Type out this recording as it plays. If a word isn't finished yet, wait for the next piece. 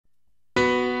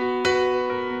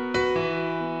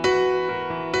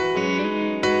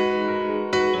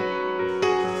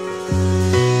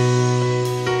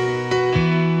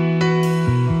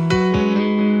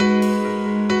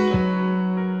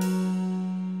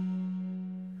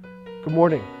Good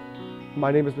morning.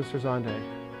 My name is Mr. Zonde.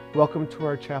 Welcome to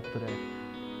our chapel today.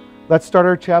 Let's start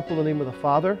our chapel in the name of the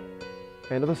Father,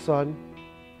 and of the Son,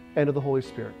 and of the Holy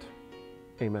Spirit.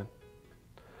 Amen.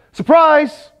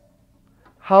 Surprise!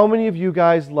 How many of you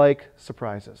guys like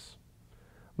surprises?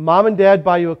 Mom and Dad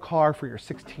buy you a car for your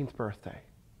 16th birthday.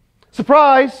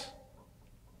 Surprise!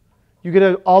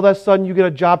 All of a sudden you get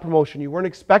a job promotion you weren't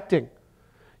expecting.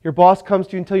 Your boss comes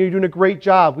to you and tells you you're doing a great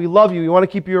job. We love you. We want to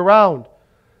keep you around.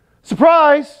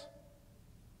 Surprise!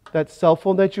 That cell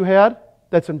phone that you had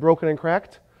that's been broken and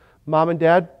cracked, Mom and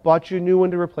Dad bought you a new one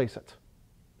to replace it.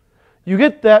 You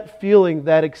get that feeling,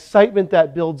 that excitement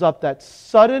that builds up, that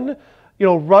sudden,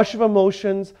 rush of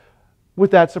emotions with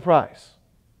that surprise.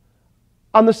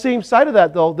 On the same side of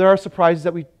that, though, there are surprises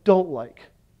that we don't like.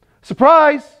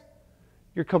 Surprise!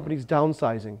 Your company's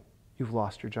downsizing. You've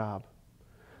lost your job.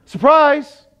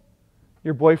 Surprise!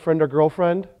 Your boyfriend or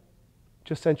girlfriend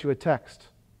just sent you a text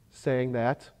saying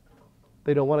that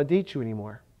they don't want to date you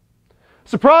anymore.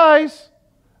 Surprise!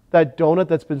 That donut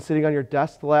that's been sitting on your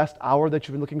desk the last hour that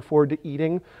you've been looking forward to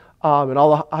eating and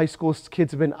all the high school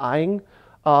kids have been eyeing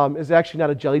is actually not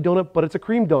a jelly donut, but it's a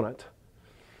cream donut.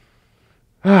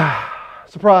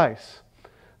 Surprise.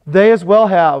 They as well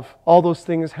have, all those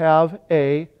things have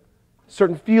a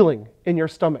certain feeling in your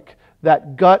stomach,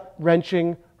 that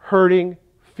gut-wrenching, hurting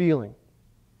feeling.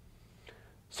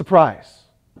 Surprise.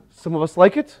 Some of us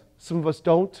like it, some of us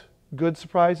don't. Good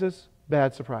surprises,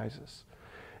 bad surprises.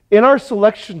 In our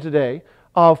selection today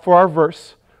for our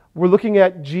verse, we're looking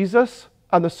at Jesus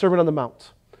on the Sermon on the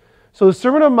Mount. So the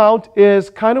Sermon on the Mount is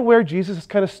kind of where Jesus is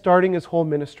kind of starting his whole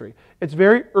ministry. It's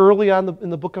very early on in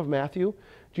the book of Matthew.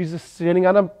 Jesus is standing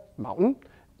on a mountain.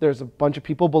 There's a bunch of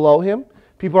people below him.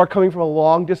 People are coming from a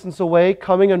long distance away,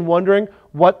 coming and wondering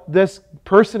what this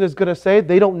person is going to say.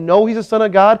 They don't know he's the Son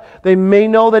of God. They may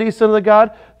know that he's Son of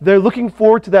God. They're looking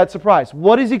forward to that surprise.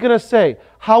 What is he going to say?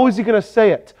 How is he going to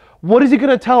say it? What is he going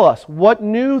to tell us? What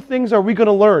new things are we going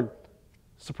to learn?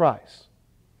 Surprise.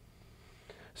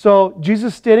 So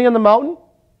Jesus is standing on the mountain,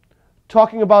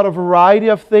 talking about a variety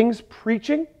of things,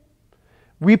 preaching.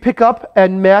 We pick up at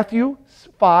Matthew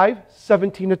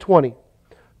 5:17-20.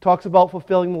 Talks about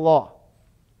fulfilling the law.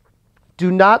 Do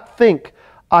not think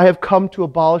I have come to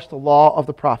abolish the law of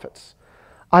the prophets.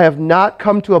 I have not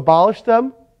come to abolish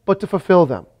them, but to fulfill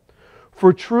them.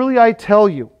 For truly I tell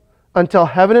you, until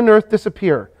heaven and earth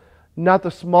disappear, not the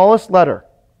smallest letter,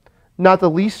 not the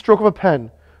least stroke of a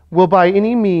pen, will by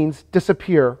any means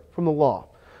disappear from the law,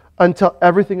 until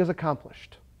everything is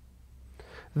accomplished.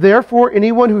 Therefore,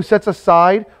 anyone who sets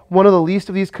aside one of the least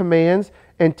of these commands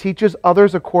and teaches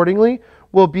others accordingly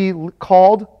will be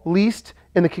called least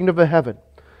in the kingdom of heaven.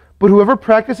 But whoever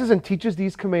practices and teaches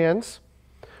these commands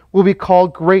will be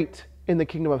called great in the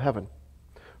kingdom of heaven.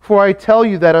 For I tell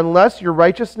you that unless your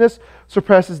righteousness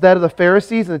surpasses that of the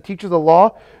Pharisees and the teachers of the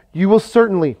law, you will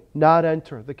certainly not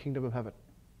enter the kingdom of heaven.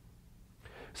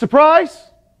 Surprise!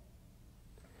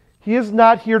 He is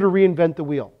not here to reinvent the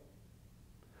wheel,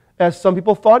 as some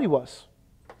people thought he was.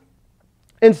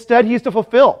 Instead, he is to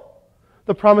fulfill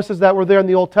the promises that were there in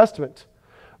the Old Testament.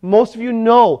 Most of you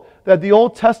know that the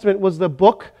Old Testament was the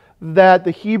book that the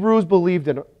Hebrews believed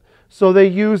in. So they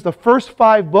used the first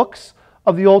 5 books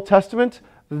of the Old Testament.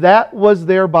 That was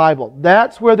their Bible.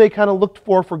 That's where they kind of looked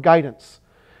for guidance.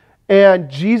 And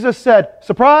Jesus said,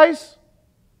 surprise,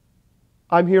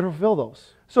 I'm here to fulfill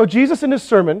those. So Jesus in his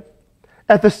sermon,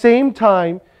 at the same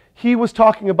time he was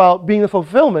talking about being the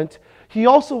fulfillment, he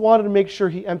also wanted to make sure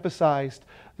he emphasized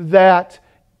that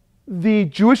the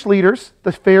Jewish leaders,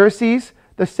 the Pharisees,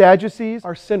 the Sadducees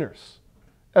are sinners,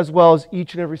 as well as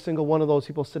each and every single one of those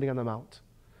people sitting on the mount.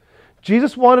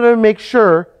 Jesus wanted to make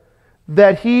sure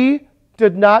that he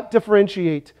did not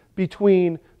differentiate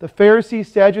between the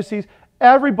Pharisees, Sadducees.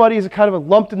 Everybody is kind of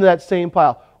lumped into that same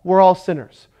pile. We're all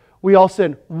sinners. We all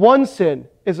sin. One sin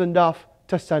is enough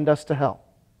to send us to hell.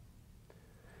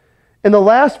 In the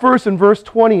last verse, in verse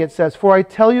 20, it says, For I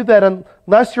tell you that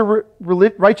unless your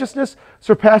righteousness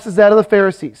surpasses that of the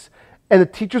Pharisees and the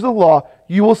teachers of the law,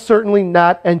 you will certainly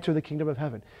not enter the kingdom of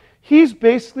heaven. He's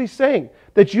basically saying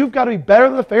that you've got to be better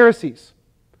than the Pharisees.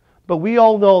 But we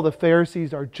all know the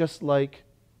Pharisees are just like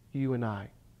you and I.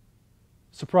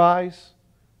 Surprise!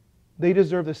 They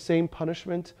deserve the same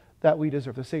punishment that we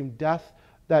deserve, the same death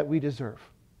that we deserve.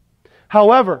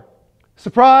 However,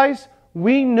 surprise,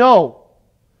 we know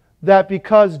that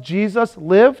because Jesus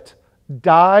lived,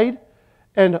 died,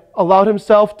 and allowed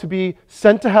himself to be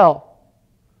sent to hell,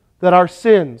 that our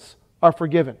sins are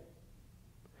forgiven.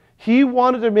 He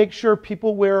wanted to make sure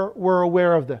people were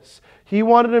aware of this. He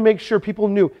wanted to make sure people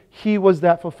knew he was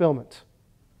that fulfillment.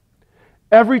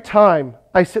 Every time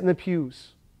I sit in the pews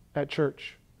at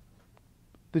church,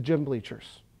 the gym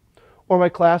bleachers, or my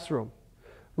classroom,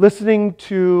 listening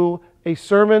to a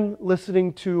sermon,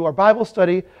 listening to our Bible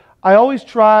study, I always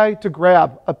try to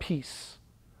grab a piece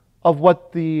of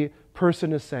what the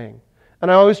person is saying.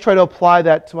 And I always try to apply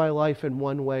that to my life in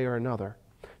one way or another,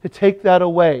 to take that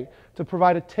away, to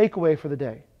provide a takeaway for the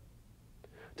day.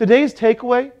 Today's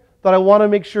takeaway that I want to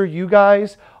make sure you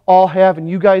guys all have and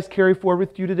you guys carry forward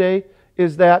with you today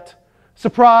is that,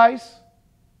 surprise,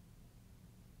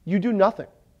 you do nothing.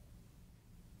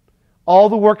 All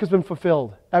the work has been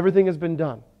fulfilled. Everything has been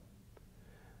done.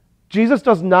 Jesus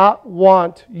does not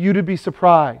want you to be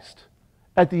surprised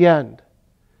at the end.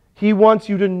 He wants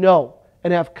you to know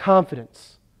and have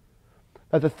confidence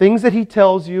that the things that He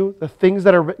tells you, the things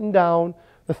that are written down,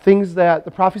 the things that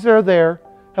the prophecies that are there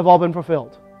have all been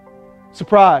fulfilled.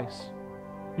 Surprise,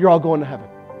 you're all going to heaven.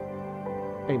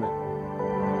 Amen.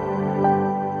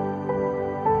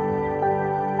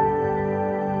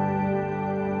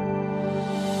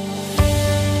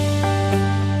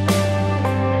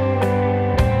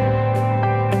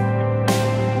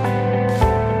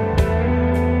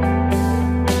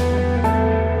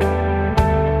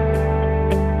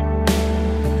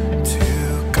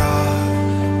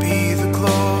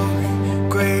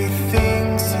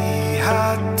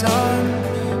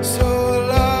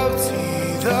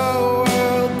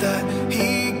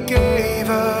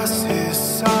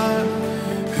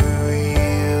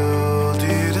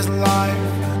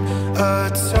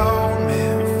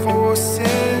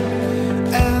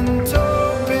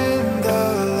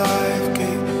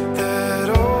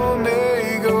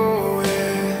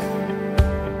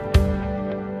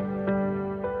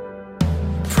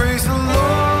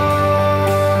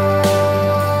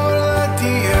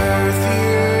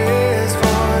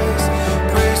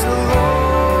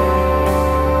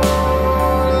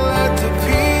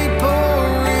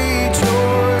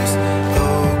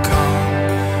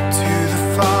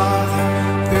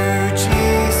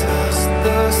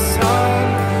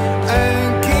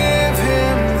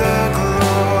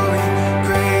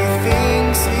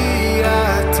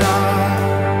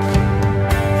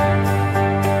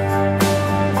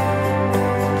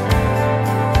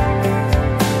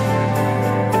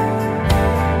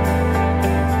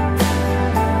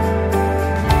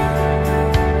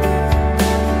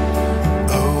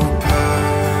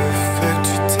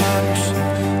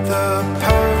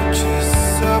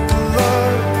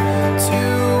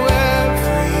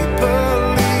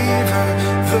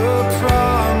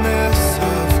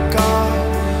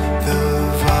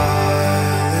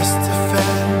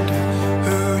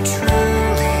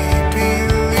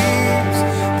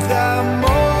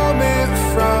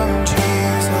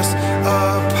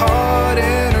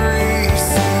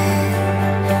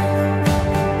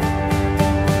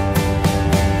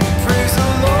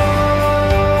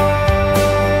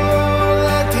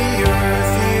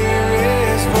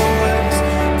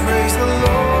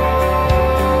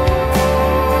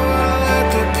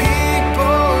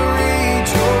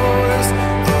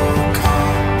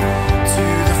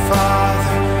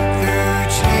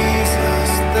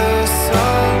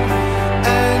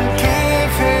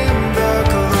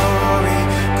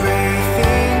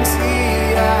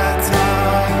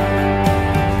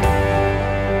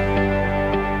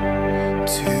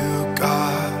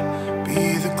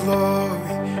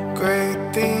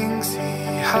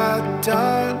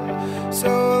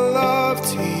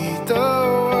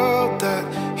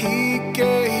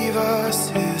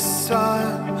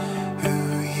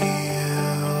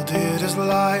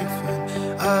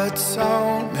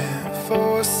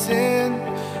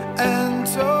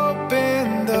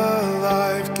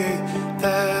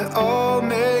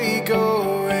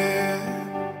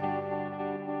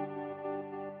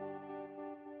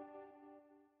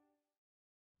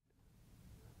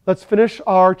 Let's finish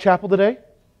our chapel today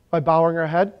by bowing our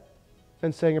head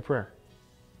and saying a prayer.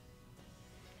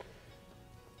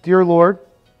 Dear Lord,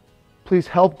 please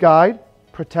help guide,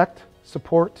 protect,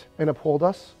 support, and uphold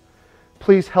us.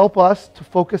 Please help us to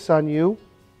focus on you,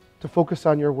 to focus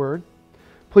on your word.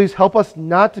 Please help us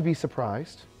not to be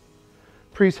surprised.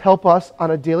 Please help us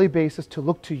on a daily basis to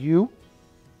look to you,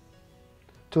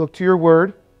 to look to your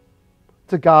word,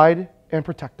 to guide and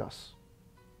protect us.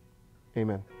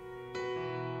 Amen.